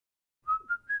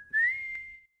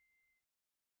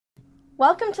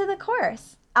Welcome to the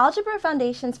course. Algebra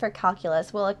Foundations for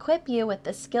Calculus will equip you with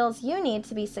the skills you need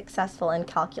to be successful in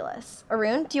calculus.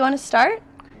 Arun, do you want to start?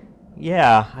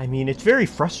 Yeah, it's very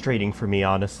frustrating for me,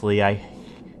 honestly.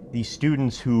 These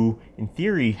students who, in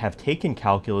theory, have taken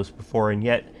calculus before, and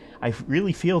yet I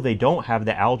really feel they don't have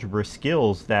the algebra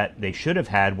skills that they should have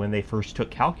had when they first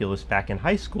took calculus back in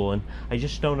high school, and I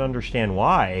just don't understand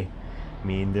why.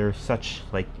 They're such,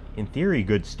 in theory,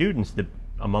 good students,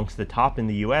 amongst the top in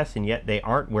the US, and yet they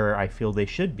aren't where I feel they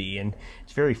should be. And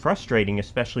it's very frustrating,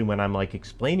 especially when I'm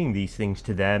explaining these things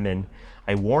to them, and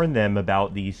I warn them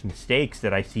about these mistakes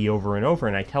that I see over and over,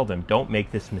 and I tell them, don't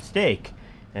make this mistake.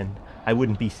 And I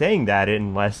wouldn't be saying that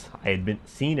unless I had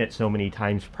seen it so many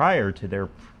times prior to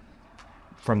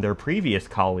from their previous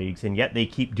colleagues, and yet they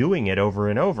keep doing it over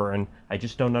and over, and I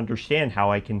just don't understand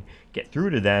how I can get through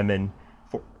to them and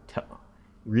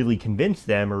really convince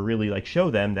them, or really show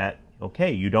them that,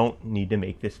 okay, you don't need to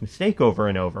make this mistake over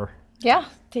and over. Yeah,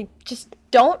 they just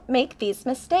don't make these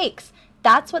mistakes.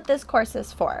 That's what this course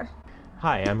is for.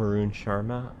 Hi, I'm Arun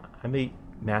Sharma. I'm a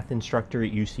math instructor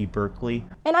at UC Berkeley.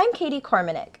 And I'm Katie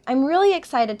Kormanik. I'm really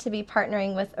excited to be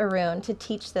partnering with Arun to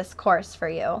teach this course for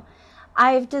you.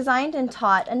 I've designed and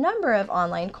taught a number of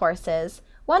online courses,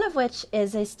 one of which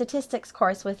is a statistics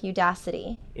course with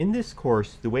Udacity. In this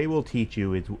course, the way we'll teach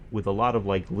you is with a lot of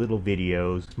little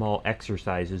videos, small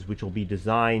exercises, which will be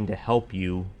designed to help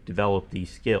you develop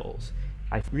these skills.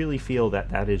 I really feel that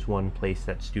that is one place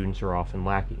that students are often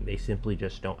lacking. They simply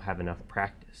just don't have enough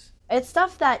practice. It's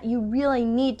stuff that you really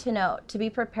need to know to be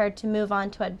prepared to move on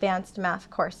to advanced math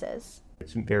courses.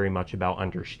 It's very much about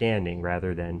understanding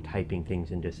rather than typing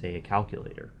things into, say, a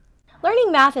calculator.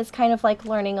 Learning math is kind of like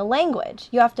learning a language.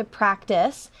 You have to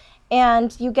practice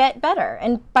and you get better.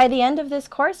 And by the end of this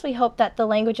course, we hope that the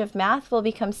language of math will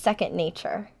become second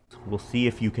nature. We'll see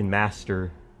if you can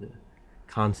master the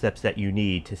concepts that you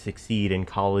need to succeed in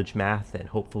college math and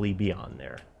hopefully beyond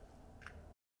there.